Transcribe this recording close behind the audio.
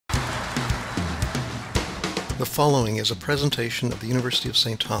The following is a presentation of the University of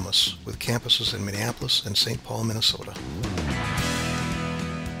St. Thomas with campuses in Minneapolis and St. Paul, Minnesota.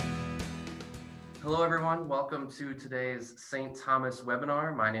 Hello everyone, welcome to today's St. Thomas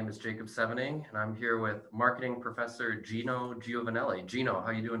webinar. My name is Jacob Sevening and I'm here with marketing professor Gino Giovanelli. Gino, how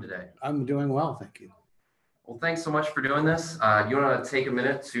are you doing today? I'm doing well, thank you. Well, thanks so much for doing this. You want to take a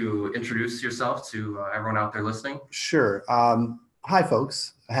minute to introduce yourself to everyone out there listening? Sure. Hi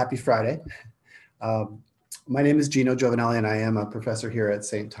folks, happy Friday. My name is Gino Giovanelli and I am a professor here at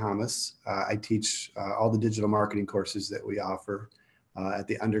St. Thomas. I teach all the digital marketing courses that we offer at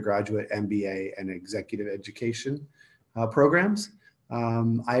the undergraduate, MBA, and executive education programs.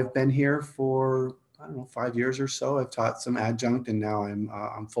 I've been here for, 5 years or so. I've taught some adjunct and now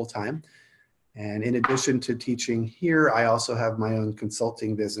I'm full-time. And in addition to teaching here, I also have my own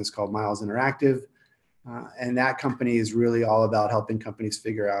consulting business called Miles Interactive. And that company is really all about helping companies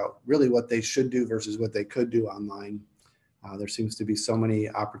figure out really what they should do versus what they could do online. There seems to be so many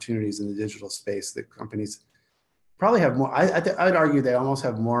opportunities in the digital space that companies probably have more. I'd argue they almost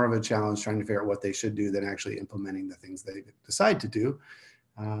have more of a challenge trying to figure out what they should do than actually implementing the things they decide to do.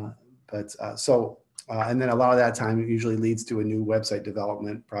 And then a lot of that time it usually leads to a new website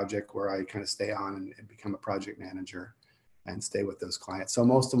development project where I kind of stay on and become a project manager and stay with those clients. So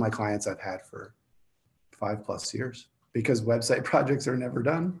most of my clients I've had for 5+ years because website projects are never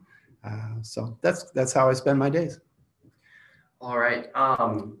done. So that's how I spend my days. All right.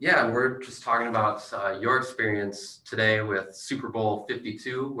 Yeah, we're just talking about your experience today with Super Bowl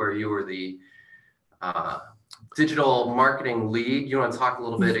 52, where you were the digital marketing lead. You want to talk a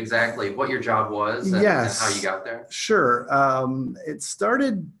little bit exactly what your job was and how you got there? Sure.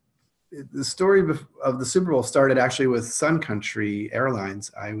 The story of the Super Bowl started actually with Sun Country Airlines.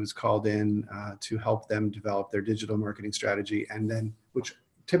 I was called in to help them develop their digital marketing strategy, and then which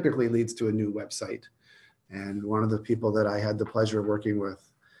typically leads to a new website. And one of the people that I had the pleasure of working with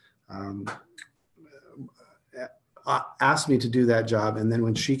asked me to do that job. And then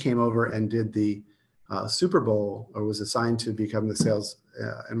when she came over and did the Super Bowl, or was assigned to become the sales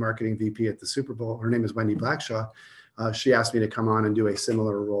and marketing VP at the Super Bowl, her name is Wendy Blackshaw. She asked me to come on and do a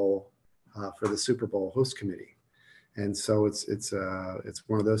similar role for the Super Bowl host committee. And so it's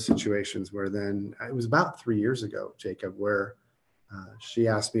one of those situations where then it was about 3 years ago, Jacob, where she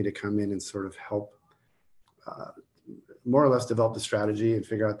asked me to come in and sort of help more or less develop the strategy and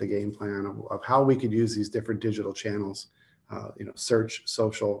figure out the game plan of how we could use these different digital channels, search,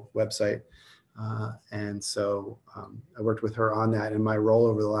 social, website. And so I worked with her on that, and my role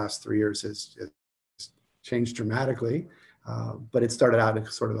over the last 3 years has changed dramatically. But it started out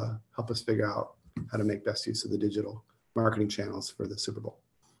to sort of help us figure out how to make best use of the digital marketing channels for the Super Bowl.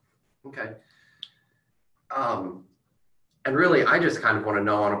 Okay. And really, I just kind of want to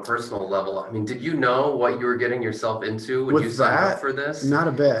know on a personal level, I mean, did you know what you were getting yourself into when you signed up for this? Not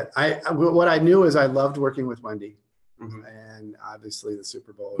a bit. What I knew is I loved working with Wendy. Mm-hmm. And obviously the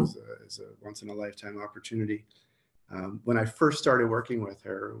Super Bowl is a once in a lifetime opportunity. When I first started working with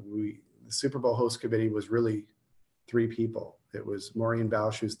her, the Super Bowl host committee was really 3 people. It was Maureen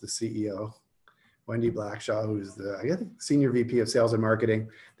Bausch, who's the CEO, Wendy Blackshaw, who's the senior VP of sales and marketing.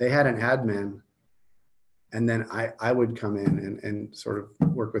 They had an admin, and then I would come in and sort of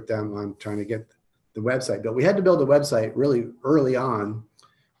work with them on trying to get the website built. We had to build a website really early on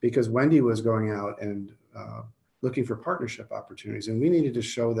because Wendy was going out and looking for partnership opportunities, and we needed to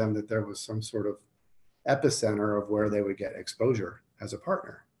show them that there was some sort of epicenter of where they would get exposure as a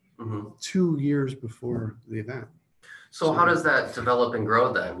partner. Mm-hmm. 2 years before the event. So how does that develop and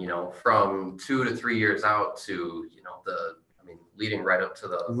grow then, from 2 to 3 years out to, leading right up to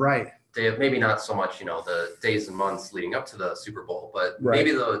the day of, maybe not so much, the days and months leading up to the Super Bowl, but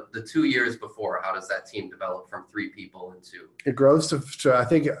maybe the 2 years before, how does that team develop from 3 people into? It grows to I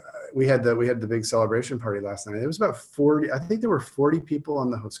think we had the big celebration party last night. It was about 40, I think there were 40 people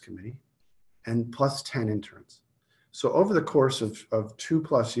on the host committee and plus 10 interns. So over the course of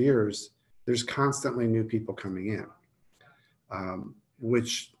 2+ years, there's constantly new people coming in.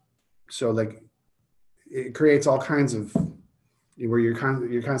 It creates all kinds of where you're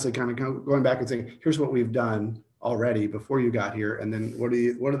constantly kind of going back and saying, here's what we've done already before you got here, and then what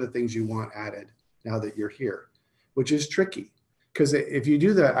are the things you want added now that you're here, which is tricky because if you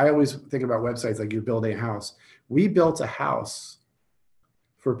do that, I always think about websites like you're building a house. We built a house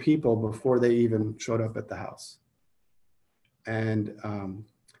for people before they even showed up at the house, and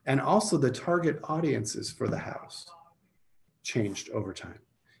also the target audiences for the house changed over time.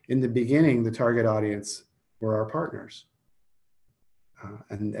 In the beginning, the target audience were our partners.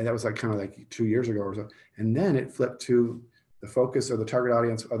 And that was kind of like 2 years ago or so. And then it flipped to the focus or the target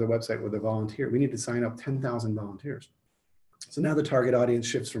audience of the website with a volunteer. We need to sign up 10,000 volunteers. So now the target audience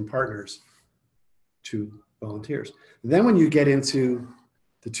shifts from partners to volunteers. Then when you get into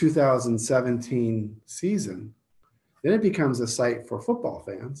the 2017 season, then it becomes a site for football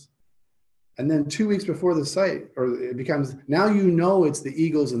fans. And then 2 weeks before the site, or it becomes, now you know it's the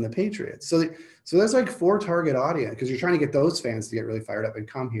Eagles and the Patriots. So there's like 4 target audience, because you're trying to get those fans to get really fired up and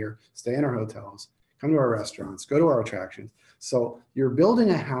come here, stay in our hotels, come to our restaurants, go to our attractions. So you're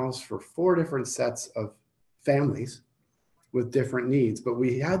building a house for 4 different sets of families with different needs, but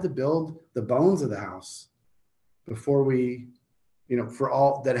we had to build the bones of the house before we, for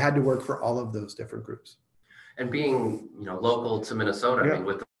all that had to work for all of those different groups. And being, local to Minnesota, I mean,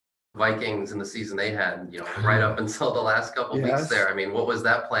 with the Vikings in the season they had, right up until the last couple weeks there. I mean, what was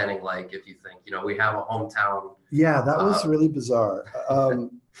that planning like, if you think, we have a hometown? Yeah, that was really bizarre.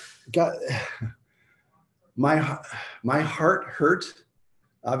 My heart hurt,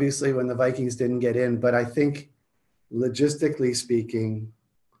 obviously, when the Vikings didn't get in, but I think logistically speaking,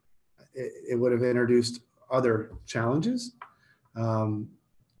 it would have introduced other challenges.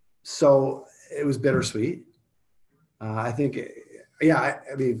 So it was bittersweet. I think, I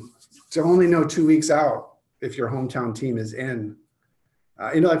mean, to only know 2 weeks out if your hometown team is in,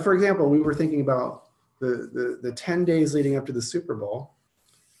 like for example, we were thinking about the 10 days leading up to the Super Bowl.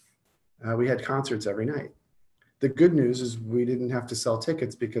 We had concerts every night. The good news is we didn't have to sell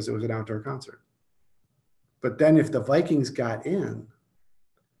tickets because it was an outdoor concert. But then if the Vikings got in,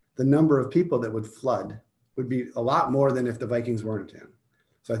 the number of people that would flood would be a lot more than if the Vikings weren't in.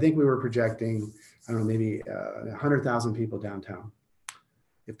 So I think we were projecting, I don't know, maybe 100,000 people downtown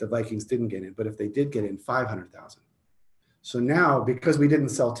if the Vikings didn't get in. But if they did get in, 500,000. So now, because we didn't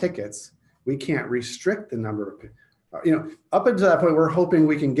sell tickets, we can't restrict the number of people. Up until that point, we're hoping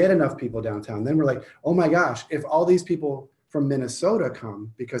we can get enough people downtown. Then we're like, oh my gosh, if all these people from Minnesota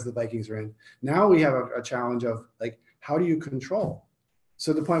come because the Vikings are in, now we have a challenge of like, how do you control?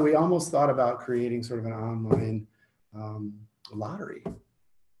 So the point we almost thought about creating sort of an online lottery.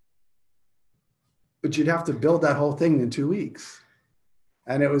 But you'd have to build that whole thing in 2 weeks.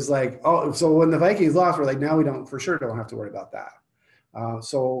 And it was like, oh, so when the Vikings lost, we're like, now we don't have to worry about that.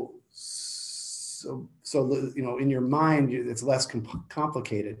 So in your mind, it's less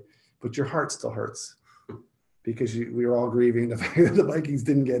complicated, but your heart still hurts because we were all grieving the fact that the Vikings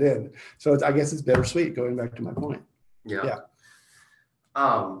didn't get in. So I guess it's bittersweet, going back to my point. Yeah.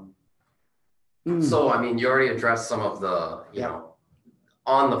 So, I mean, you already addressed some of the,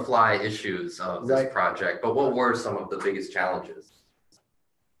 on the fly issues of this project, but what were some of the biggest challenges?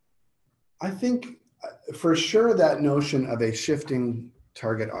 I think for sure that notion of a shifting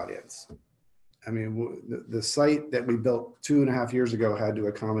target audience. I mean, the site that we built 2.5 years ago had to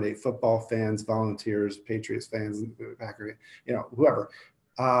accommodate football fans, volunteers, Patriots fans, Packer, whoever.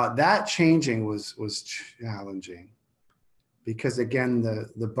 That changing was challenging because, again,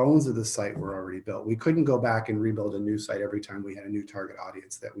 the bones of the site were already built. We couldn't go back and rebuild a new site every time we had a new target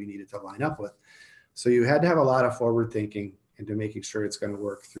audience that we needed to line up with. So you had to have a lot of forward thinking into making sure it's going to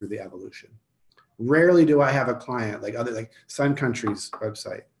work through the evolution. Rarely do I have a client like Sun Country's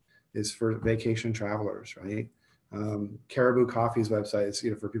website is for vacation travelers, right? Caribou Coffee's website is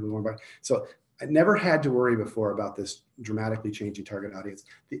for people who want to buy. So I never had to worry before about this dramatically changing target audience.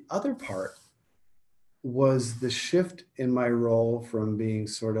 The other part was the shift in my role from being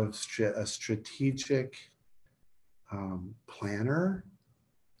sort of a strategic planner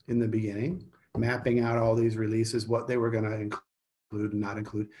in the beginning, mapping out all these releases, what they were going to include and not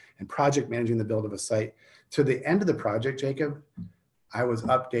include, and project managing the build of a site. To the end of the project, Jacob, I was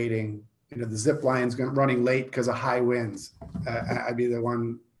updating, the zip line's running late because of high winds. I'd be the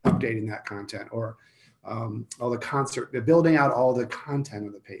one updating that content, or all the building out all the content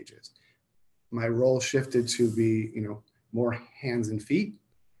of the pages. My role shifted to be, more hands and feet.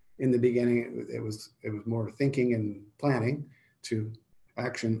 In the beginning, it was more thinking and planning to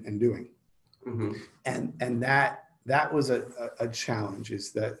action and doing. Mm-hmm. And that was a challenge.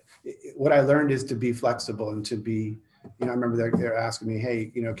 Is that what I learned is to be flexible and to be, I remember they're asking me,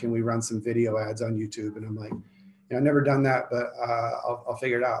 hey, can we run some video ads on YouTube? And I'm like, I've never done that, but I'll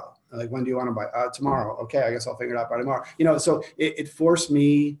figure it out. Like, when do you want to buy? Tomorrow. Okay, I guess I'll figure it out by tomorrow. So it forced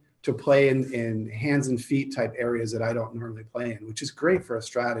me to play in hands and feet type areas that I don't normally play in, which is great for a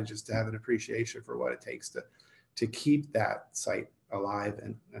strategist to have an appreciation for what it takes to keep that site alive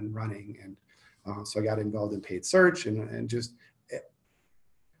and running. And so I got involved in paid search and just,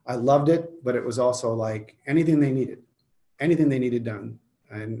 I loved it, but it was also like anything they needed done,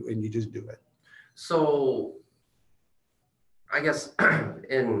 and you just do it. So I guess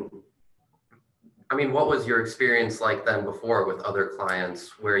I mean, what was your experience like then before with other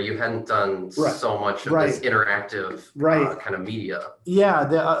clients where you hadn't done so much of this interactive kind of media? Yeah,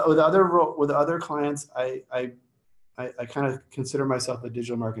 with other clients, I kind of consider myself a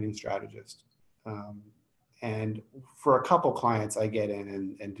digital marketing strategist. And for a couple clients, I get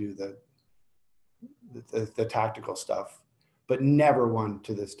in and do the tactical stuff, but never one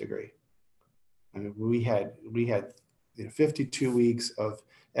to this degree. I mean, we had 52 weeks of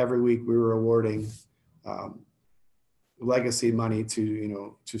every week we were awarding legacy money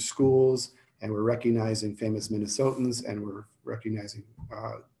to schools, and we're recognizing famous Minnesotans, and we're recognizing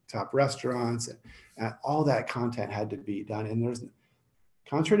top restaurants, and all that content had to be done. And there's,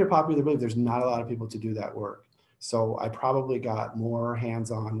 contrary to popular belief, there's not a lot of people to do that work. So I probably got more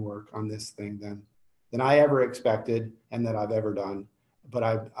hands-on work on this thing than I ever expected and that I've ever done. But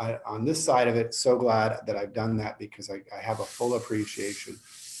I on this side of it, so glad that I've done that, because I have a full appreciation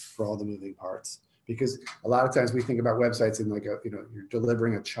for all the moving parts. Because a lot of times we think about websites in like you're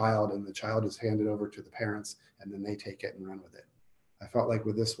delivering a child, and the child is handed over to the parents, and then they take it and run with it. I felt like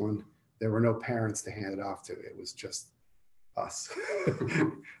with this one, there were no parents to hand it off to. It was just us.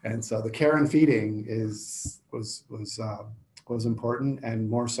 And so the care and feeding was important, and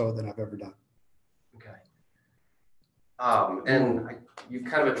more so than I've ever done. Okay. And you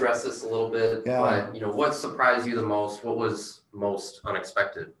kind of addressed this a little bit, but what surprised you the most? What was most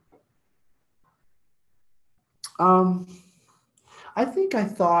unexpected? I think I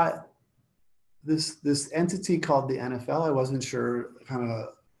thought this entity called the NFL, I wasn't sure kind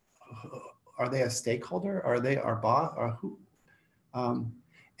of, are they a stakeholder? Are they our boss or who?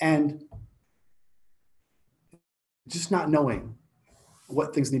 And just not knowing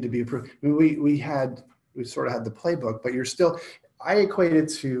what things need to be approved. I mean, we sort of had the playbook, but I equate it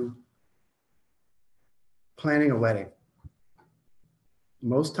to planning a wedding.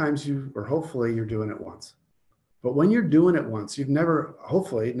 Most times hopefully you're doing it once. But when you're doing it once, you've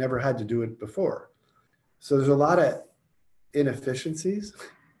hopefully never had to do it before. So there's a lot of inefficiencies.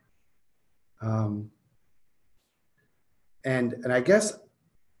 And I guess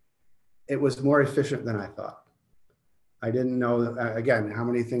it was more efficient than I thought. I didn't know, again, how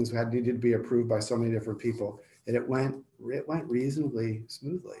many things needed to be approved by so many different people, and it went reasonably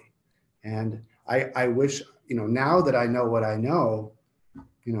smoothly. And I wish, now that I know what I know,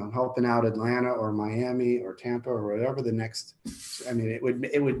 helping out Atlanta or Miami or Tampa or whatever the next, I mean,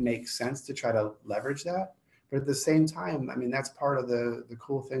 it would make sense to try to leverage that. But at the same time, I mean, that's part of the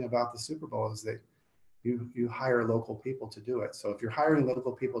cool thing about the Super Bowl is that you hire local people to do it. So if you're hiring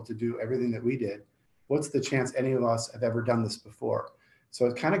local people to do everything that we did, what's the chance any of us have ever done this before? So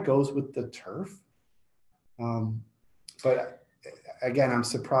it kind of goes with the turf. But again, I'm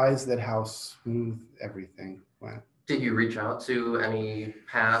surprised at how smooth everything went. Did you reach out to any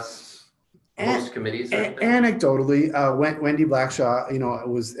past host committees? Anecdotally, Wendy Blackshaw,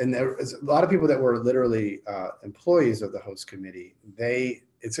 and there was a lot of people that were literally employees of the host committee.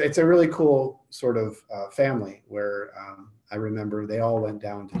 It's a really cool sort of family where I remember they all went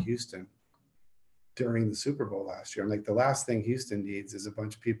down to Houston during the Super Bowl last year. I'm like, the last thing Houston needs is a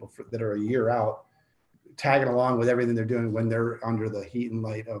bunch of people that are a year out tagging along with everything they're doing when they're under the heat and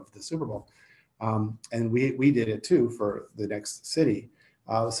light of the Super Bowl. And we did it too for the next city.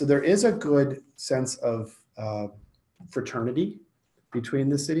 So there is a good sense of fraternity between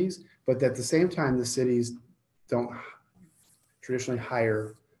the cities, but at the same time, the cities don't traditionally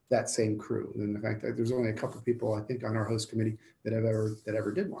hire that same crew. And the fact that there's only a couple of people, I think, on our host committee that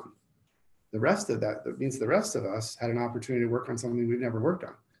ever did one. The rest of that means the rest of us had an opportunity to work on something we've never worked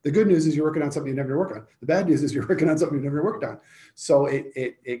on. The good news is you're working on something you've never worked on. The bad news is you're working on something you've never worked on. So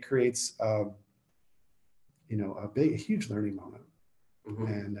it creates a huge learning moment.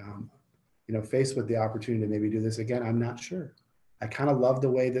 Mm-hmm. And faced with the opportunity to maybe do this again, I'm not sure. I kind of love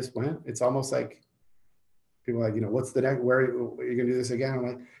the way this went. It's almost like people are like, what's the next? Where are you gonna do this again? I'm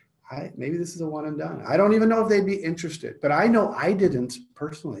like, maybe this is a one and done. I don't even know if they'd be interested, but I know I didn't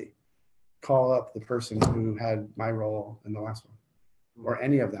personally call up the person who had my role in the last one, or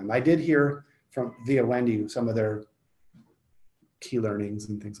any of them. I did hear via Wendy some of their key learnings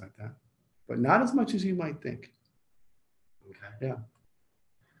and things like that, but not as much as you might think. Okay. Yeah.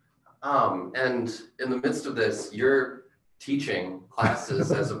 And in the midst of this, you're teaching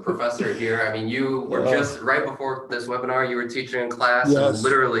classes as a professor here. I mean, you were just right before this webinar, you were teaching a class and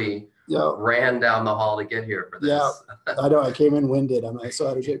literally ran down the hall to get here for this. Yeah, I know. I came in winded. I'm so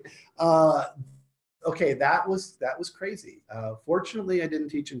out of shape. Okay, that was crazy. Fortunately, I didn't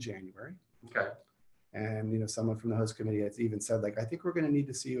teach in January. Okay. And someone from the host committee has even said, like, I think we're going to need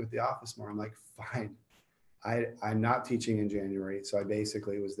to see you at the office more. I'm like, fine. I'm not teaching in January, so I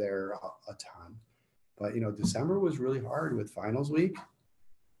basically was there a ton. But, December was really hard with finals week.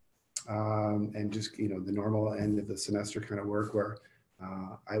 And just, the normal end of the semester kind of work where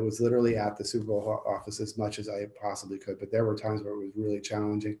I was literally at the Super Bowl office as much as I possibly could, but there were times where it was really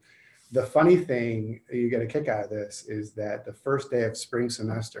challenging. The funny thing you get a kick out of this is that the first day of spring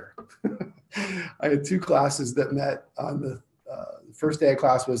semester, I had 2 classes that met on the first day of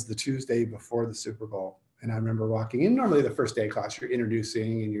class was the Tuesday before the Super Bowl. And I remember walking in, normally the first day of class, you're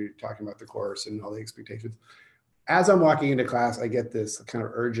introducing and you're talking about the course and all the expectations. As I'm walking into class, I get this kind of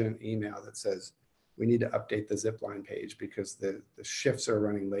urgent email that says, we need to update the zipline page because the shifts are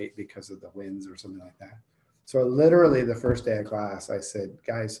running late because of the winds or something like that. So literally the first day of class, I said,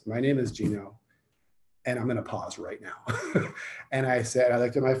 guys, my name is Gino, and I'm going to pause right now. And I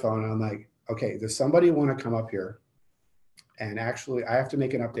looked at my phone and I'm like, okay, does somebody want to come up here? And actually, I have to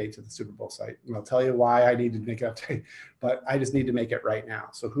make an update to the Super Bowl site. And I'll tell you why I need to make an update, but I just need to make it right now.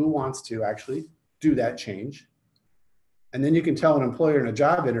 So who wants to actually do that change? And then you can tell an employer in a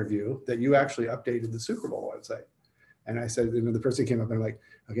job interview that you actually updated the Super Bowl website. And I said, the person came up and I'm like,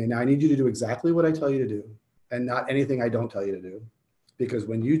 okay, now I need you to do exactly what I tell you to do and not anything I don't tell you to do. Because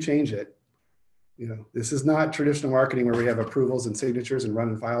when you change it, this is not traditional marketing where we have approvals and signatures and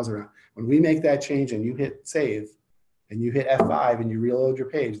running files around. When we make that change and you hit save and you hit F5 and you reload your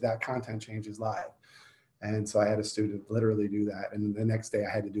page, that content changes live. And so I had a student literally do that. And the next day I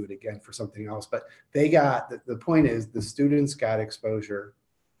had to do it again for something else. But they got, the point is the students got exposure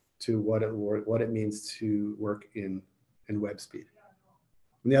to what it means to work in web speed.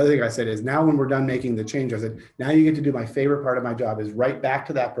 And the other thing I said is now when we're done making the change, I said, now you get to do my favorite part of my job is write back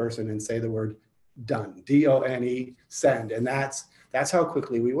to that person and say the word done, D-O-N-E, send. And that's how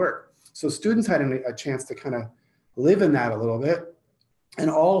quickly we work. So students had a chance to kind of live in that a little bit. And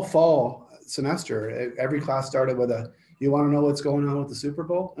all fall semester, every class started with you want to know what's going on with the Super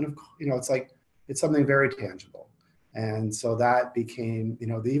Bowl? And it's something very tangible. And so that became,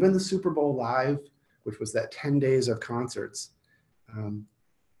 even the Super Bowl Live, which was that 10 days of concerts.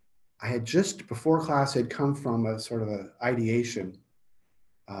 I had just before class had come from a sort of an ideation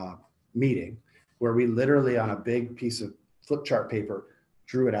meeting where we literally on a big piece of flip chart paper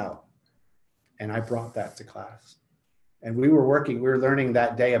drew it out. And I brought that to class. And we were learning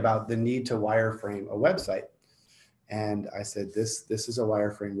that day about the need to wireframe a website. And I said, this is a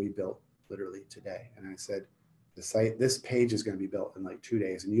wireframe we built literally today. And I said, this page is going to be built in like 2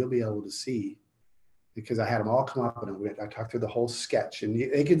 days and you'll be able to see, because I had them all come up and I talked through the whole sketch and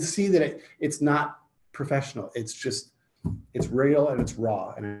they can see that it's not professional. It's real and it's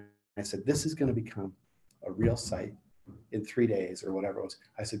raw. And I said, this is going to become a real site in 3 days or whatever it was.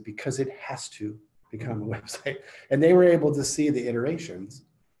 I said, because it has to become a website. And they were able to see the iterations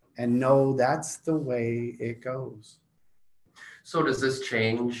and know that's the way it goes. So does this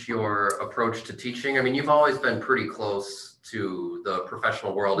change your approach to teaching? I mean, you've always been pretty close to the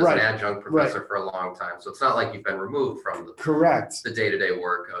professional world as an adjunct professor for a long time. So it's not like you've been removed from the day-to-day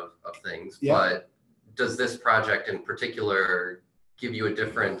work of things. Yeah. But does this project in particular give you a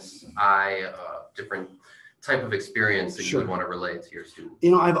different different type of experience that you would want to relate to your students?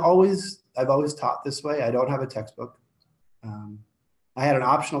 I've always taught this way. I don't have a textbook. I had an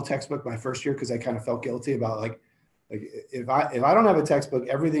optional textbook my first year because I kind of felt guilty about like if I don't have a textbook,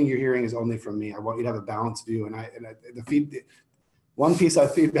 everything you're hearing is only from me. I want you to have a balanced view. One piece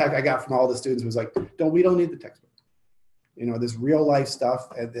of feedback I got from all the students was like, we don't need the textbook. This real life stuff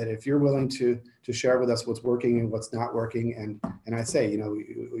that if you're willing to share with us what's working and what's not working. And I say,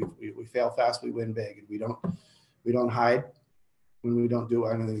 we fail fast, we win big. And we don't hide when we don't do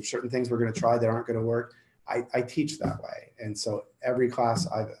anything. There's certain things we're going to try that aren't going to work. I teach that way. And so every class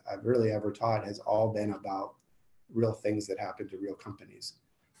I've really ever taught has all been about real things that happen to real companies.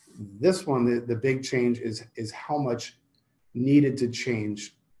 This one, the big change is how much needed to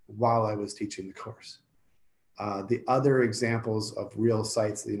change while I was teaching the course. The other examples of real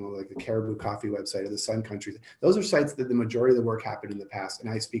sites, like the Caribou Coffee website or the Sun Country, those are sites that the majority of the work happened in the past. And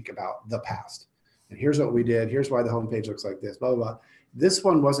I speak about the past. And here's what we did. Here's why the homepage looks like this, blah, blah, blah. This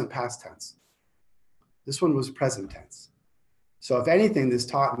one wasn't past tense. This one was present tense. So if anything, this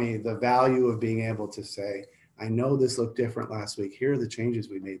taught me the value of being able to say, I know this looked different last week. Here are the changes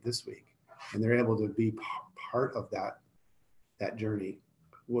we made this week. And they're able to be part of that journey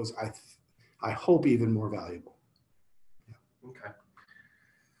was, I hope, even more valuable. Okay.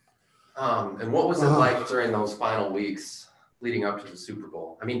 And what was it like during those final weeks leading up to the Super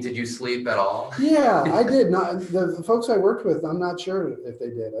Bowl? I mean, did you sleep at all? Yeah, I did. Not the folks I worked with, I'm not sure if they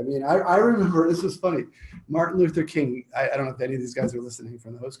did. I mean, I remember, this was funny. Martin Luther King, I don't know if any of these guys are listening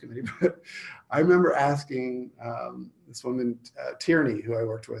from the host committee, but I remember asking this woman, Tierney, who I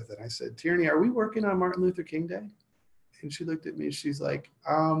worked with, and I said, Tierney, are we working on Martin Luther King Day? And she looked at me and she's like,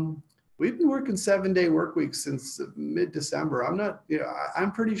 we've been working 7-day work weeks since mid-December. I'm not,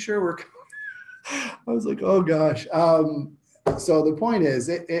 I'm pretty sure we're, I was like, oh gosh. So the point is,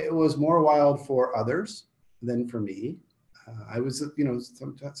 it was more wild for others than for me. I was,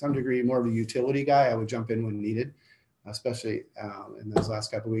 some degree more of a utility guy. I would jump in when needed, especially in those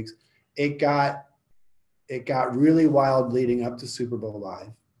last couple of weeks. It got really wild leading up to Super Bowl Live,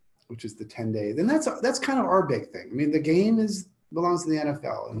 which is the 10 days, and that's kind of our big thing. I mean, the game belongs to the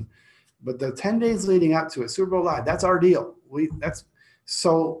NFL, but the 10 days leading up to it, Super Bowl Live, that's our deal.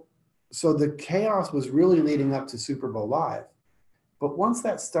 So the chaos was really leading up to Super Bowl Live. But once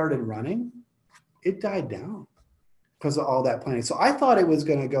that started running, it died down because of all that planning. So I thought it was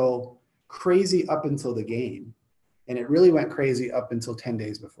going to go crazy up until the game. And it really went crazy up until 10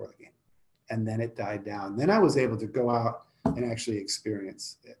 days before the game. And then it died down. Then I was able to go out and actually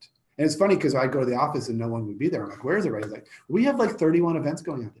experience it. And it's funny because I'd go to the office and no one would be there. I'm like, where is everybody? He's like, we have like 31 events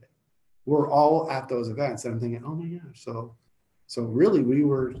going on today. We're all at those events. And I'm thinking, oh my gosh. So really we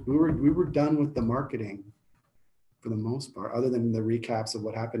were done with the marketing for the most part, other than the recaps of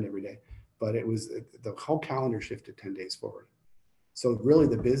what happened every day. But the whole calendar shifted 10 days forward. So really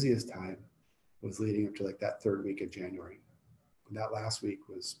the busiest time was leading up to like that third week of January. And that last week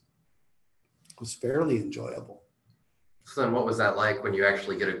was fairly enjoyable. So then what was that like when you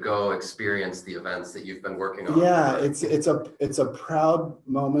actually get to go experience the events that you've been working on? Yeah, it's a proud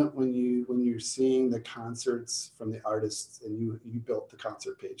moment when you're seeing the concerts from the artists and you built the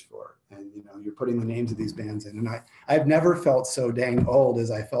concert page for it, and you're putting the names of these bands in. And I've never felt so dang old as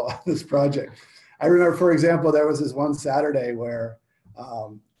I felt on this project. I remember, for example, there was this one Saturday where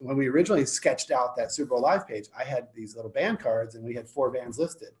when we originally sketched out that Super Bowl Live page, I had these little band cards and we had 4 bands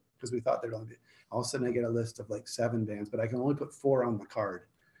listed because we thought there'd only be. All of a sudden I get a list of like 7 bands, but I can only put 4 on the card.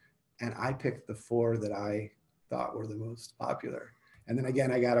 And I picked the 4 that I thought were the most popular. And then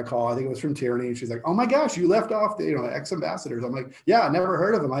again, I got a call, I think it was from Tierney, and she's like, oh my gosh, you left off the, ex-ambassadors. I'm like, yeah, I never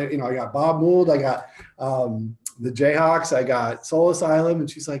heard of them. I got Bob Mould, I got the Jayhawks, I got Soul Asylum.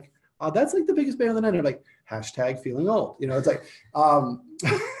 And she's like, oh, that's like the biggest band of the night. I'm like, #feeling old. It's like,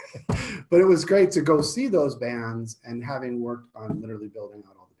 but it was great to go see those bands and having worked on literally building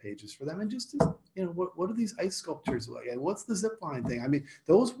out all the pages for them. And just, what are these ice sculptures like? And what's the zip line thing? I mean,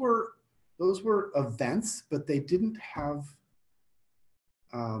 those were events, but they didn't have,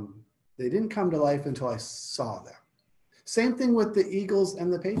 they didn't come to life until I saw them. Same thing with the Eagles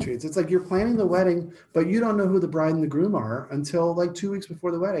and the Patriots. It's like you're planning the wedding, but you don't know who the bride and the groom are until like 2 weeks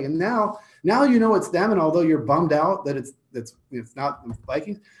before the wedding. And now it's them. And although you're bummed out that it's not the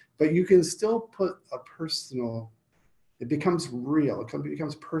Vikings, but you can still put a personal. It becomes real. It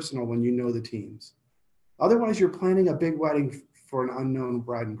becomes personal when you know the teams. Otherwise, you're planning a big wedding for an unknown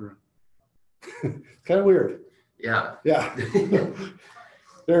bride and groom. It's kind of weird. Yeah. Yeah.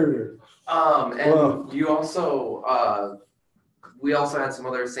 Very weird. And you also, we also had some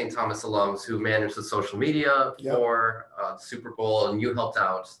other St. Thomas alums who managed the social media for the Super Bowl, and you helped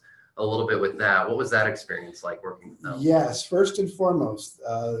out a little bit with that. What was that experience like working with them? Yes, first and foremost,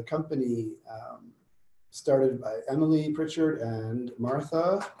 the company started by Emily Pritchard and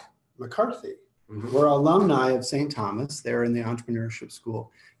Martha McCarthy. Mm-hmm. We're alumni of St. Thomas. They're in the entrepreneurship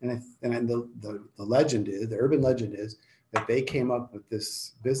school, and the legend is, the urban legend is, that they came up with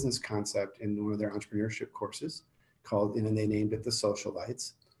this business concept in one of their entrepreneurship courses called, and they named it the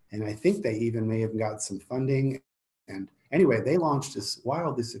Socialites. And I think they even may have got some funding. And anyway, they launched this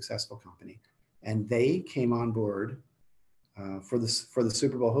wildly successful company, and they came on board for the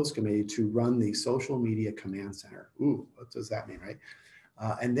Super Bowl host committee to run the social media command center. Ooh, what does that mean, right?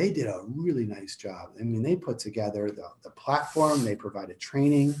 And they did a really nice job. I mean, they put together the platform, they provided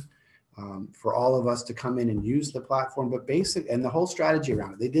training for all of us to come in and use the platform, but and the whole strategy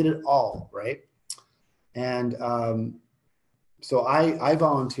around it, they did it all, right? And so I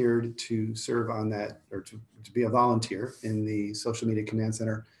volunteered to serve on that, or to be a volunteer in the social media command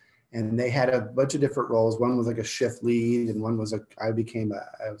center. And they had a bunch of different roles. One was like a shift lead, and one was I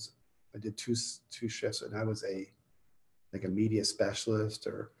did two shifts, and I was like a media specialist,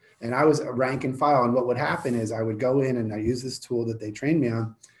 and I was a rank and file. And what would happen is I would go in and I use this tool that they trained me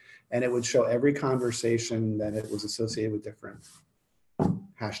on, and it would show every conversation that it was associated with different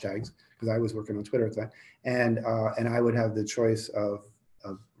hashtags, because I was working on Twitter at the time. And I would have the choice of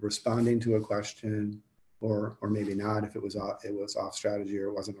responding to a question, or maybe not, if it was off strategy or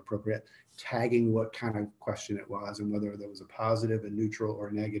it wasn't appropriate, tagging what kind of question it was and whether there was a positive, a neutral,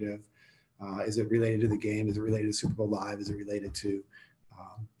 or negative. Is it related to the game? Is it related to Super Bowl Live? Is it related to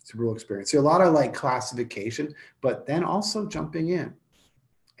Super Bowl experience? So a lot of like classification, but then also jumping in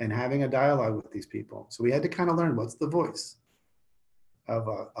and having a dialogue with these people. So we had to kind of learn what's the voice of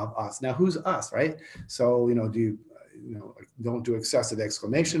us. Now, who's us, right? So, don't do excessive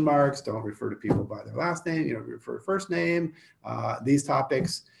exclamation marks. Don't refer to people by their last name. Refer to first name. These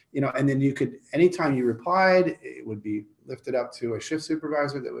topics. And then you could, anytime you replied, it would be lifted up to a shift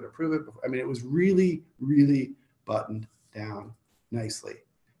supervisor that would approve it. I mean, it was really, really buttoned down nicely,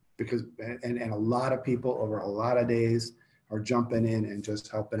 because and a lot of people over a lot of days are jumping in and just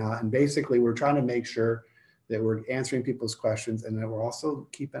helping out. And basically, we're trying to make sure that we're answering people's questions, and that we're also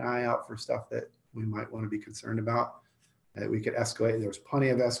keeping an eye out for stuff that we might want to be concerned about, that we could escalate. There was plenty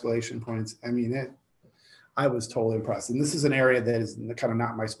of escalation points. I mean, I was totally impressed. And this is an area that is kind of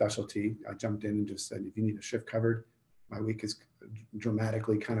not my specialty. I jumped in and just said, if you need a shift covered, my week is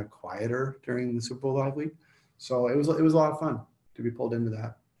dramatically kind of quieter during the Super Bowl Live week. So it was a lot of fun to be pulled into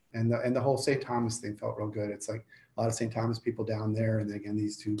that. And the whole St. Thomas thing felt real good. It's like a lot of St. Thomas people down there. And again,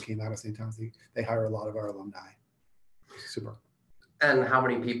 these two came out of St. Thomas. They hire a lot of our alumni. Super. And how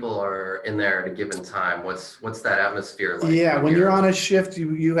many people are in there at a given time? What's that atmosphere like? Yeah, when you're on a shift,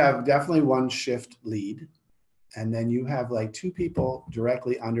 you have definitely one shift lead. And then you have like two people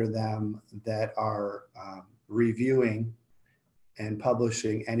directly under them that are reviewing and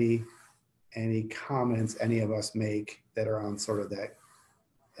publishing any comments any of us make that are on sort of that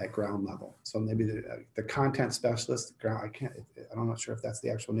ground level. So maybe the content specialist, I'm not sure if that's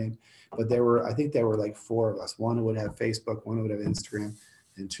the actual name, but I think there were like four of us. One would have Facebook, one would have Instagram,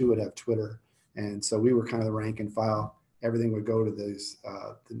 and two would have Twitter. And so we were kind of the rank and file. Everything would go to those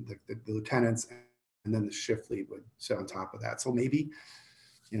the lieutenants, and then the shift lead would sit on top of that. So maybe,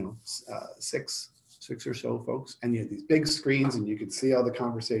 six or so folks, and you had these big screens and you could see all the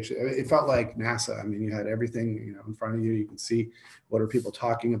conversation. It felt like NASA. I mean, you had everything, in front of you. You can see what are people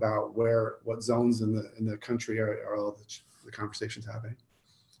talking about, what zones in the country are all the conversations happening.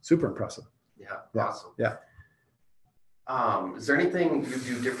 Super impressive. Yeah. Awesome. Yeah. Is there anything you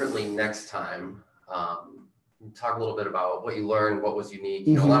do differently next time? Talk a little bit about what you learned, what was unique.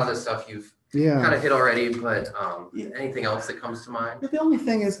 A lot of this stuff you've kind of hit already, but anything else that comes to mind? The only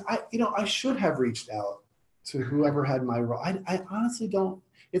thing is, I should have reached out to whoever had my role. I honestly don't.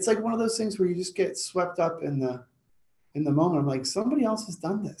 It's like one of those things where you just get swept up in the moment. I'm like, somebody else has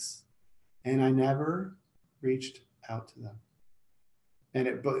done this, and I never reached out to them. And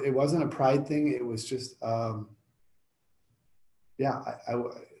it wasn't a pride thing. It was just,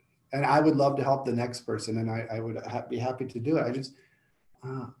 and I would love to help the next person, and I would be happy to do it.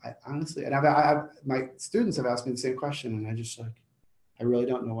 I honestly, and my students have asked me the same question, and I really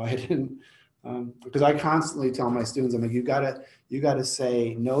don't know why I didn't, because I constantly tell my students, I'm like, you gotta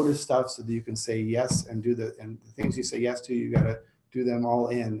say no to stuff so that you can say yes and and the things you say yes to, you gotta do them all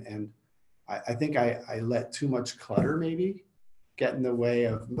in. And I think I let too much clutter maybe get in the way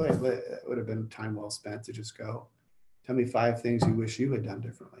of, it would have been time well spent to just go, tell me 5 things you wish you had done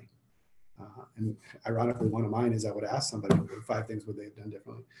differently. And ironically, one of mine is I would ask somebody 5 things would they have done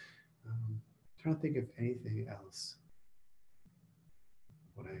differently. I'm trying to think of anything else.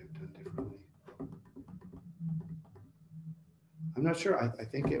 What I have done differently. I'm not sure. I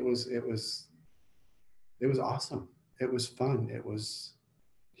think it was awesome. It was fun. It was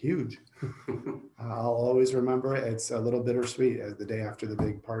huge. I'll always remember it. It's a little bittersweet the day after the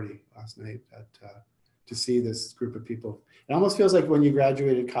big party last night to see this group of people. It almost feels like when you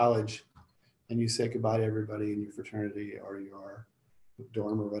graduated college and you say goodbye to everybody in your fraternity or your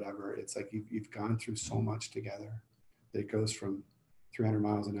dorm or whatever. It's like you've gone through so much together that it goes from 300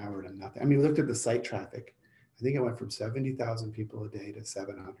 miles an hour to nothing. I mean, we looked at the site traffic. I think it went from 70,000 people a day to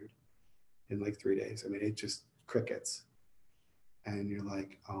 700 in like 3 days. I mean, it just crickets. And you're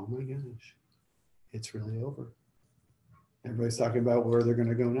like, oh my gosh, it's really over. Everybody's talking about where they're going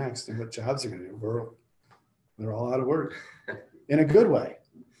to go next and what jobs they're going to do. They're all out of work in a good way.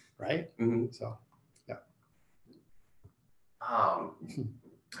 Right? Mm-hmm. So, yeah.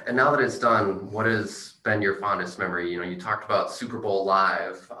 And now that it's done, what has been your fondest memory? You talked about Super Bowl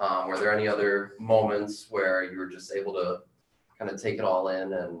Live. Were there any other moments where you were just able to kind of take it all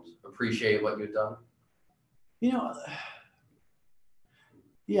in and appreciate what you'd done?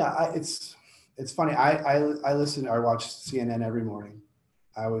 It's funny. I listen or watch CNN every morning.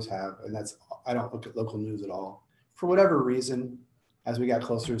 I always have, and I don't look at local news at all. For whatever reason, as we got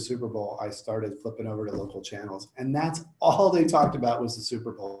closer to Super Bowl, I started flipping over to local channels, and that's all they talked about was the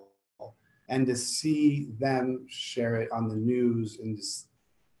Super Bowl. And to see them share it on the news, and just,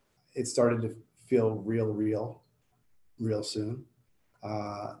 it started to feel real soon.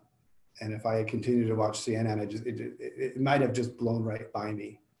 And if I had continued to watch CNN, it might have just blown right by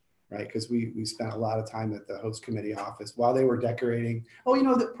me, right? Because we spent a lot of time at the host committee office while they were decorating. Oh,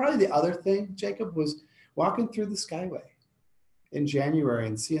 probably the other thing, Jacob, was walking through the Skyway in January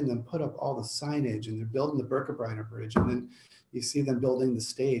and seeing them put up all the signage, and they're building the Birkebeiner Bridge, and then you see them building the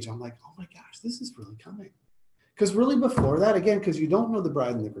stage. I'm like, oh my gosh, this is really coming. Because really before that, again, because you don't know the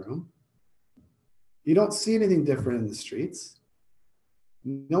bride and the groom, you don't see anything different in the streets.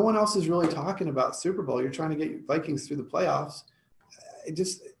 No one else is really talking about Super Bowl. You're trying to get Vikings through the playoffs.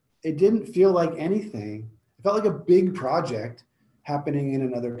 It didn't feel like anything. It felt like a big project happening in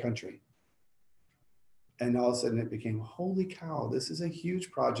another country. And all of a sudden it became, holy cow, this is a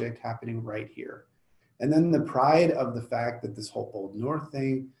huge project happening right here. And then the pride of the fact that this whole Bold North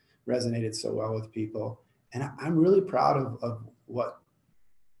thing resonated so well with people. And I'm really proud of what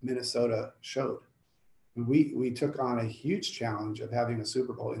Minnesota showed. We took on a huge challenge of having a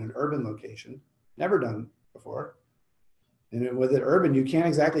Super Bowl in an urban location, never done before. And with it urban, you can't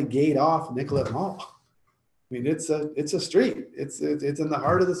exactly gate off Nicollet Mall. I mean, it's a street. It's in the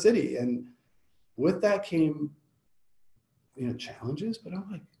heart of the city. And with that came, challenges, but I'm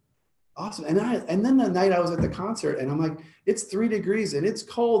like, awesome. And then the night I was at the concert, and I'm like, it's 3 degrees and it's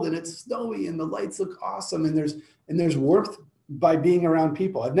cold and it's snowy and the lights look awesome, and there's warmth by being around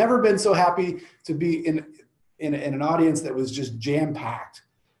people. I've never been so happy to be in an audience that was just jam-packed.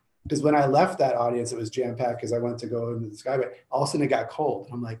 Because when I left that audience, it was jam-packed because I went to go into the Skyway. All of a sudden it got cold.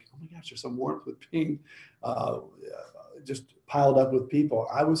 I'm like, oh my gosh, there's some warmth with being just piled up with people.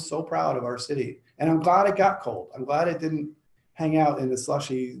 I was so proud of our city. And I'm glad it got cold. I'm glad it didn't hang out in the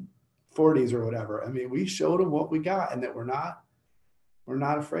slushy 40s or whatever. I mean, we showed them what we got, and that we're not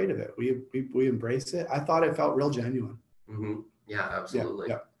afraid of it. We embrace it. I thought it felt real genuine. Mm-hmm. Yeah, absolutely.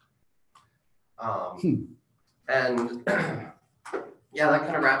 Yeah. And yeah, that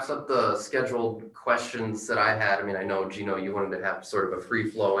kind of wraps up the scheduled questions that I had. I mean, I know, Gino, you wanted to have sort of a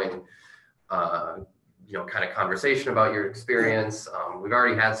free-flowing, kind of conversation about your experience. We've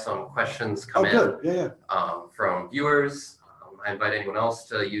already had some questions come in. Good. Yeah. From viewers. I invite anyone else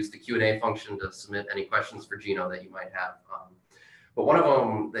to use the Q&A function to submit any questions for Gino that you might have. But one of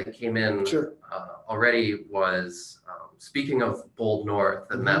them that came in already was, speaking of Bold North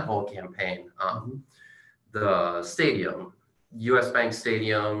and that whole campaign, the stadium, US Bank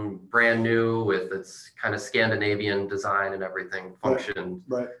Stadium, brand new with its kind of Scandinavian design and everything, functioned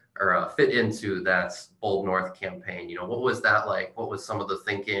or fit into that Bold North campaign. What was that like? What was some of the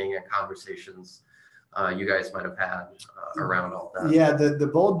thinking and conversations you guys might have had around all that? Yeah, the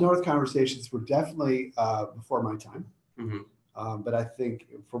Bold North conversations were definitely before my time. But I think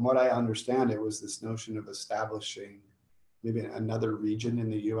from what I understand, it was this notion of establishing maybe another region in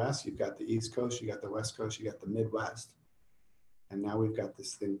the US. You've got the East Coast, you got the West Coast, you got the Midwest. And now we've got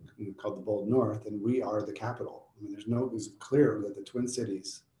this thing called the Bold North, and we are the capital. I mean, it's clear that the Twin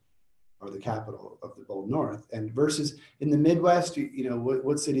Cities are the capital of the Bold North. And versus in the Midwest,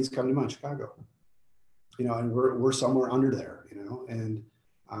 what cities come to mind? Chicago. And we're somewhere under there, and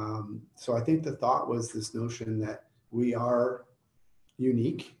so I think the thought was this notion that we are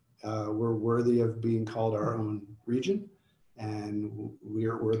unique, we're worthy of being called our own region, and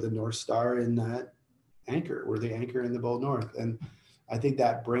we're the North Star in that anchor. We're the anchor in the Bold North, and I think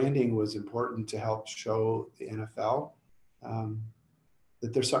that branding was important to help show the NFL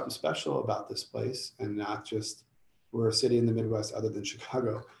that there's something special about this place, and not just we're a city in the Midwest other than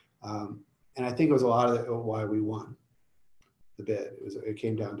Chicago. And I think it was a lot of why we won the bid. It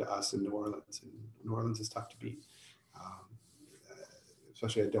came down to us in New Orleans, and New Orleans is tough to beat,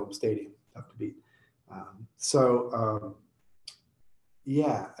 especially at Dome Stadium, tough to beat.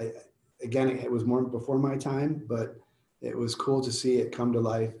 Again, it was more before my time, but it was cool to see it come to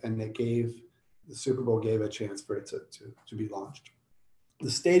life, and the Super Bowl gave a chance for it to be launched. The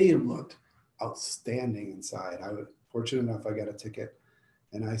stadium looked outstanding inside. I was fortunate enough, I got a ticket.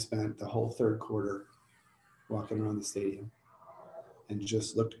 And I spent the whole third quarter walking around the stadium and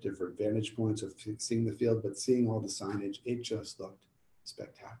just looked at different vantage points of seeing the field, but seeing all the signage, it just looked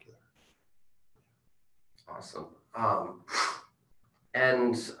spectacular. Awesome.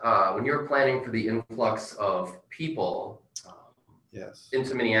 And when you were planning for the influx of people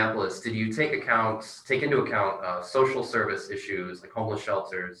into Minneapolis, did you take into account social service issues like homeless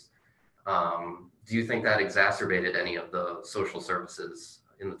shelters? Do you think that exacerbated any of the social services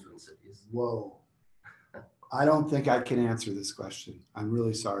in the Twin Cities? Whoa. I don't think I can answer this question. I'm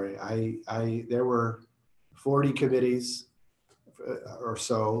really sorry. There were 40 committees or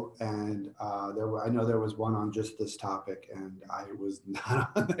so, and I know there was one on just this topic, and I was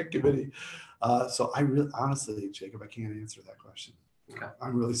not on that committee. So I really, honestly, Jacob, I can't answer that question. Okay.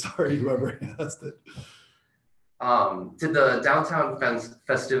 I'm really sorry, whoever asked it. Did the downtown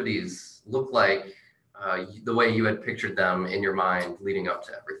festivities look like the way you had pictured them in your mind leading up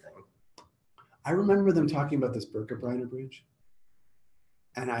to everything? I remember them talking about this Birkebeiner Bridge,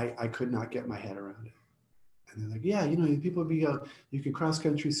 and I could not get my head around it. And they're like, yeah, you know, people be you can cross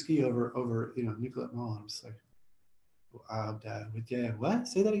country ski over you know, Nicollet Mall. I'm just like, yeah, what?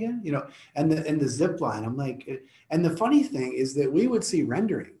 Say that again? You know, and the zip line. I'm like, and the funny thing is that we would see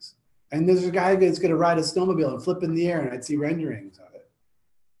renderings, and there's a guy that's going to ride a snowmobile and flip in the air, and I'd see renderings of it.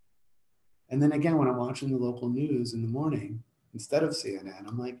 And then again, when I'm watching the local news in the morning instead of CNN,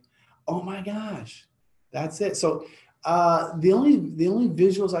 I'm like, oh my gosh, that's it. So the only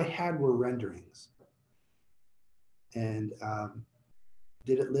visuals I had were renderings. And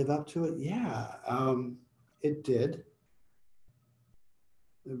did it live up to it? Yeah, it did.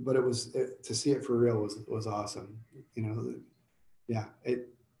 But to see it for real was awesome. You know, yeah,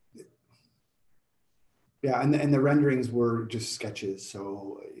 yeah, and the renderings were just sketches,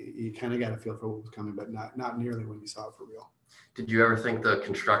 so you kind of got a feel for what was coming, but not nearly when you saw it for real. Did you ever think the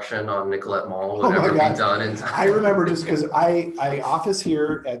construction on Nicollet Mall would ever be done in time? I remember just because I office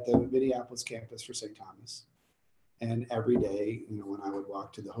here at the Minneapolis campus for St. Thomas. And every day, you know, when I would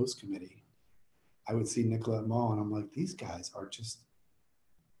walk to the host committee, I would see Nicollet Mall, and I'm like, these guys are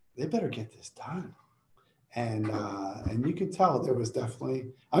they better get this done. And you could tell there was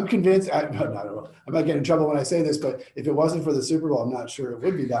definitely, I'm convinced, I'm not getting in trouble when I say this, but if it wasn't for the Super Bowl, I'm not sure it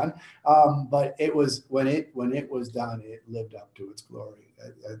would be done. But it was, when it was done, it lived up to its glory.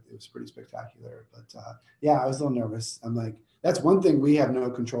 It was pretty spectacular. But yeah, I was a little nervous. I'm like, that's one thing we have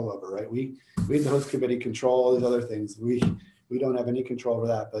no control over, right? We the host committee control all these other things. We don't have any control over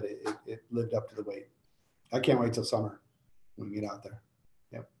that, but it lived up to the wait. I can't wait till summer when we get out there.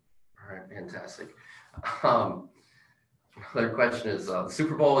 Yep. All right, fantastic. Another question is, the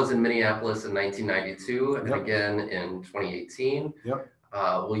Super Bowl was in Minneapolis in 1992 and again in 2018. Yep.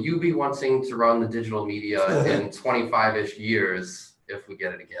 Will you be wanting to run the digital media in 25-ish years if we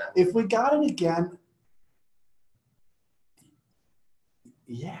get it again? If we got it again,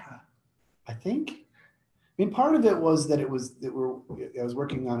 yeah, I think. I mean, part of it was that I was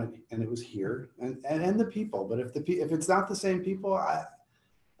working on it and it was here and the people. But if it's not the same people, I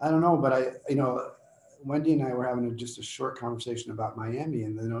don't know. But you know, Wendy and I were having just a short conversation about Miami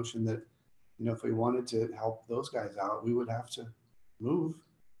and the notion that, you know, if we wanted to help those guys out, we would have to move.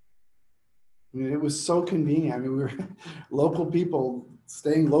 I mean, it was so convenient. I mean, we were local people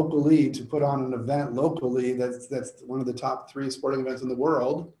staying locally to put on an event locally. That's one of the top 3 sporting events in the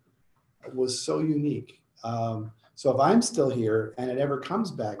world. It was so unique. So if I'm still here and it ever comes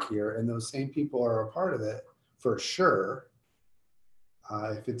back here and those same people are a part of it, for sure.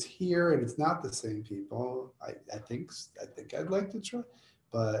 If it's here and it's not the same people, I think I'd like to try.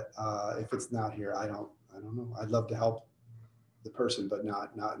 But if it's not here, I don't know. I'd love to help the person, but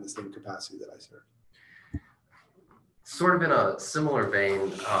not in the same capacity that I serve. Sort of in a similar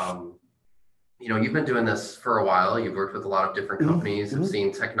vein, you know, you've been doing this for a while. You've worked with a lot of different companies, have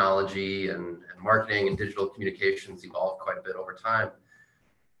seen technology and marketing and digital communications evolve quite a bit over time.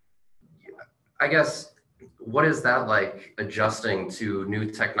 I guess, what is that like, adjusting to new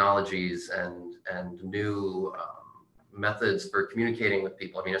technologies and new methods for communicating with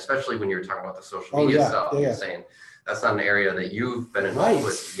people? I mean, especially when you're talking about the social media stuff, you're saying that's not an area that you've been involved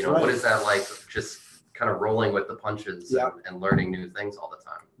with. You know, what is that like, just kind of rolling with the punches and learning new things all the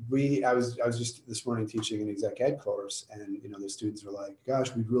time? I was just this morning teaching an exec ed course, and you know, the students were like,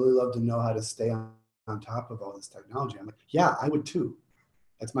 gosh, we'd really love to know how to stay on top of all this technology. I'm like, yeah, I would too.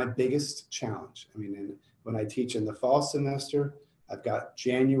 That's my biggest challenge. I mean, when I teach in the fall semester, I've got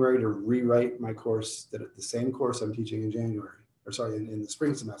January to rewrite my course, the same course I'm teaching in January, or sorry, in the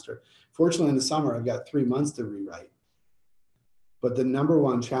spring semester. Fortunately, in the summer, I've got 3 months to rewrite. But the number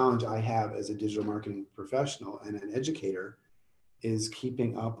one challenge I have as a digital marketing professional and an educator is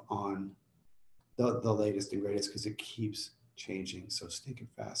keeping up on the latest and greatest, because it keeps changing so stinking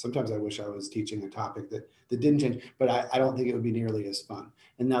fast. Sometimes I wish I was teaching a topic that didn't change, but I don't think it would be nearly as fun.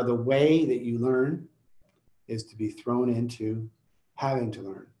 And now the way that you learn is to be thrown into having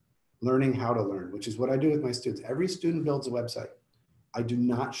to learning how to learn, which is what I do with my students. Every student builds a website. I do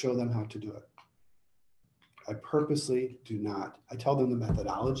not show them how to do it. I purposely do not. I tell them the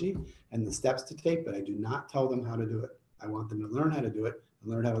methodology and the steps to take, but I do not tell them how to do it. I want them to learn how to do it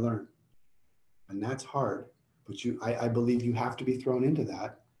and learn how to learn. And that's hard, but I believe you have to be thrown into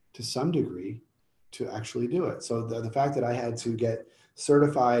that to some degree to actually do it. So the fact that I had to get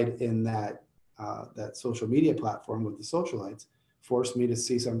certified in that that social media platform with the socialites forced me to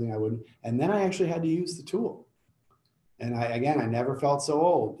see something I wouldn't. And then I actually had to use the tool. And I never felt so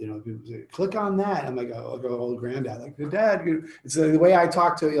old. You know, people say, click on that. I'm like, I'll go old granddad. Like, Dad, it's the way I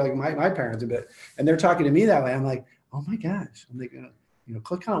talk to like my parents a bit, and they're talking to me that way. I'm like, oh my gosh. I'm like, you know,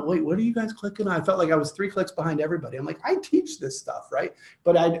 click on. Wait, what are you guys clicking on? I felt like I was 3 clicks behind everybody. I'm like, I teach this stuff, right?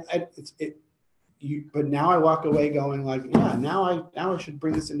 But but now I walk away going like, yeah, now I should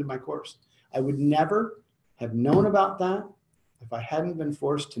bring this into my course. I would never have known about that if I hadn't been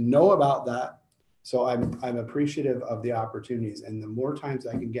forced to know about that. So I'm appreciative of the opportunities, and the more times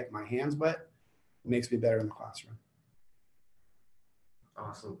I can get my hands wet, it makes me better in the classroom.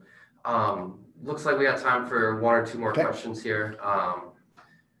 Awesome. Looks like we got time for 1 or 2 more questions here.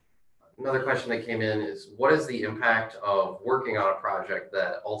 Another question that came in is, what is the impact of working on a project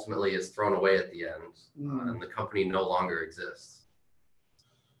that ultimately is thrown away at the end and the company no longer exists?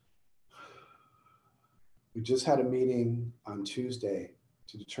 We just had a meeting on Tuesday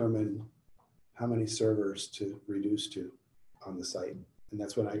to determine how many servers to reduce to on the site. And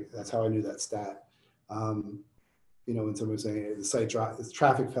that's how I knew that stat. You know, when someone's saying the site dropped, the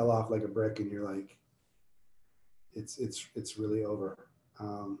traffic fell off like a brick, and you're like, it's really over.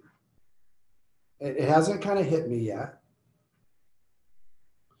 It hasn't kind of hit me yet,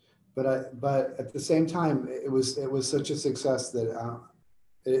 but at the same time, it was such a success that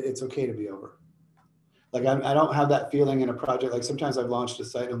it's okay to be over. Like I don't have that feeling in a project. Like sometimes I've launched a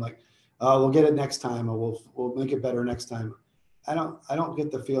site, I'm like, oh, we'll get it next time, or we'll make it better next time. I don't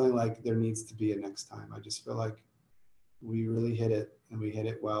get the feeling like there needs to be a next time. I just feel like we really hit it, and we hit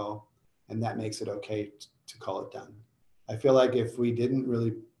it well, and that makes it okay to call it done. I feel like if we didn't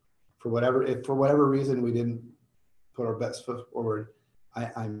really, for whatever reason we didn't put our best foot forward,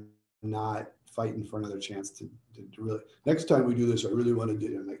 I'm not fighting for another chance to really, next time we do this, I really want to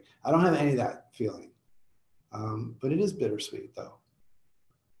do it. I'm like, I don't have any of that feeling. But it is bittersweet though.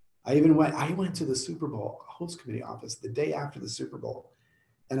 I went to the Super Bowl host committee office the day after the Super Bowl,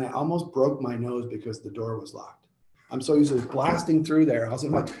 and I almost broke my nose because the door was locked. I'm so used to blasting through there. I was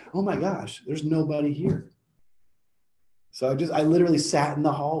like, oh my gosh, there's nobody here. So I literally sat in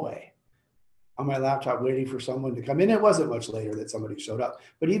the hallway on my laptop waiting for someone to come in. It wasn't much later that somebody showed up,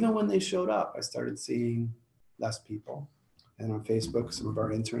 but even when they showed up, I started seeing less people. And on Facebook, some of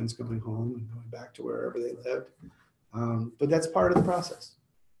our interns going home and going back to wherever they lived. But that's part of the process.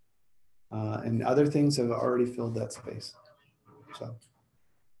 And other things have already filled that space. So,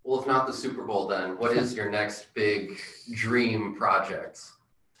 well, if not the Super Bowl, then what is your next big dream project?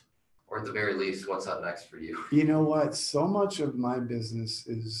 Or at the very least, what's up next for you? You know what? So much of my business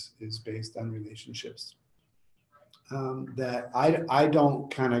is based on relationships. That I don't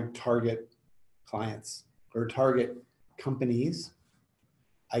kind of target clients or target companies.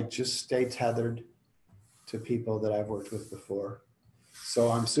 I just stay tethered to people that I've worked with before.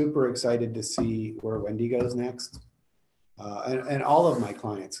 So I'm super excited to see where Wendy goes next. And all of my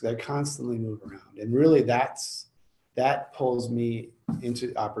clients, they constantly move around. And really that pulls me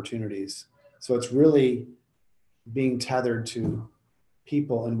into opportunities. So it's really being tethered to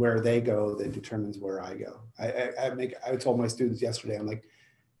people and where they go that determines where I go. I told my students yesterday, I'm like,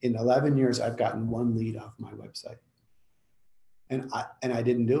 in 11 years, I've gotten 1 lead off my website. And I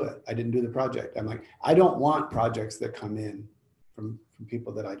didn't do it. I didn't do the project. I'm like, I don't want projects that come in from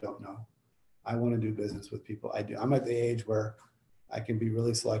people that I don't know. I want to do business with people I do. I'm at the age where I can be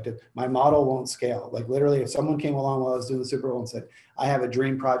really selective. My model won't scale. Like literally, if someone came along while I was doing the Super Bowl and said, I have a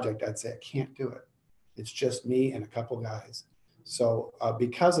dream project, I'd say, I can't do it. It's just me and a couple guys. So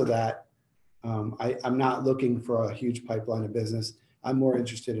because of that, I'm not looking for a huge pipeline of business. I'm more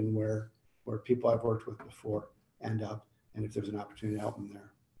interested in where people I've worked with before end up, and if there's an opportunity to help them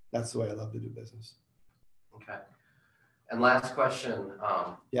there. That's the way I love to do business. Okay. And last question.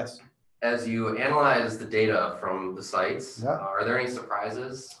 Yes. As you analyze the data from the sites, are there any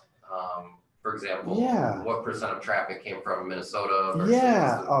surprises? For example, what % of traffic came from Minnesota?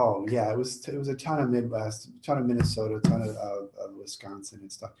 Versus it was a ton of Midwest, a ton of Minnesota, a ton of Wisconsin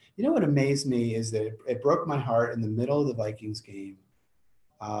and stuff. You know what amazed me is that it broke my heart in the middle of the Vikings game,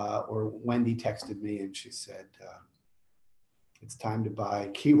 where Wendy texted me and she said, it's time to buy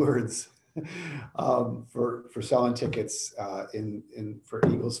keywords for selling tickets for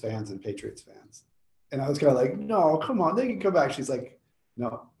Eagles fans and Patriots fans. And I was kind of like, no, come on, they can come back. She's like,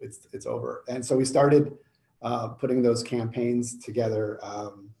 no, it's over. And so we started putting those campaigns together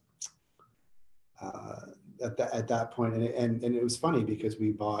at that point. And it was funny because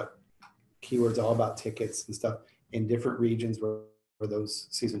we bought keywords all about tickets and stuff in different regions where those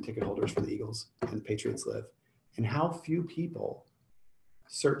season ticket holders for the Eagles and the Patriots live, and how few people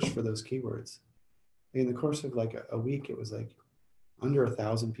search for those keywords. In the course of like a week, it was like under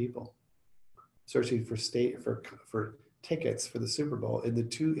 1,000 people searching for tickets for the Super Bowl in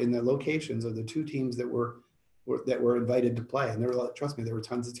the locations of the two teams that were invited to play. And trust me, there were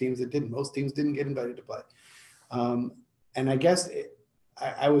tons of teams that didn't. Most teams didn't get invited to play. And I guess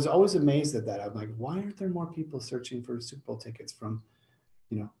I was always amazed at that. I'm like, why aren't there more people searching for Super Bowl tickets from,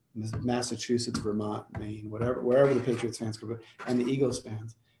 Massachusetts, Vermont, Maine, wherever the Patriots fans could be, and the Eagles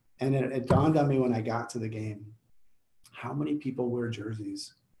fans. And it dawned on me when I got to the game, how many people wear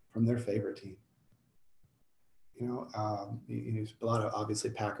jerseys from their favorite team. A lot of obviously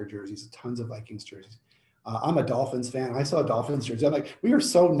Packer jerseys, tons of Vikings jerseys. I'm a Dolphins fan. I saw a Dolphins jersey. I'm like, we are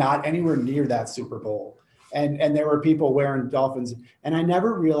so not anywhere near that Super Bowl. And there were people wearing Dolphins. And I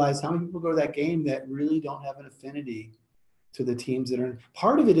never realized how many people go to that game that really don't have an affinity to the teams that are.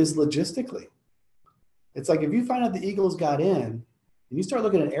 Part of it is logistically. It's like if you find out the Eagles got in and you start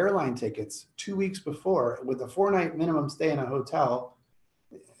looking at airline tickets 2 weeks before with a 4-night minimum stay in a hotel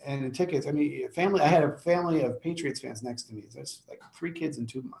and the tickets. I mean, I had a family of Patriots fans next to me. There's like 3 kids and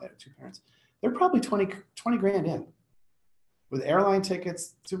two parents. They're probably 20 grand in with airline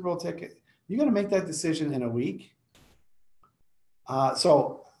tickets, Super Bowl ticket. You got to make that decision in a week.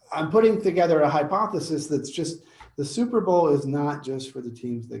 So I'm putting together a hypothesis that's just the Super Bowl is not just for the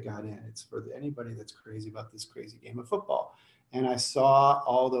teams that got in. It's for anybody that's crazy about this crazy game of football. And I saw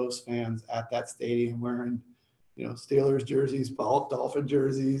all those fans at that stadium wearing, Steelers jerseys, Dolphin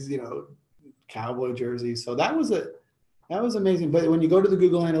jerseys, Cowboy jerseys. So that was amazing. But when you go to the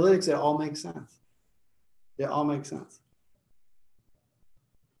Google Analytics, it all makes sense. It all makes sense.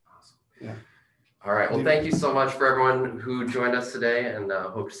 Awesome. Yeah. All right. Well, thank you so much for everyone who joined us today, and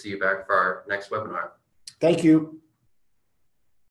hope to see you back for our next webinar. Thank you.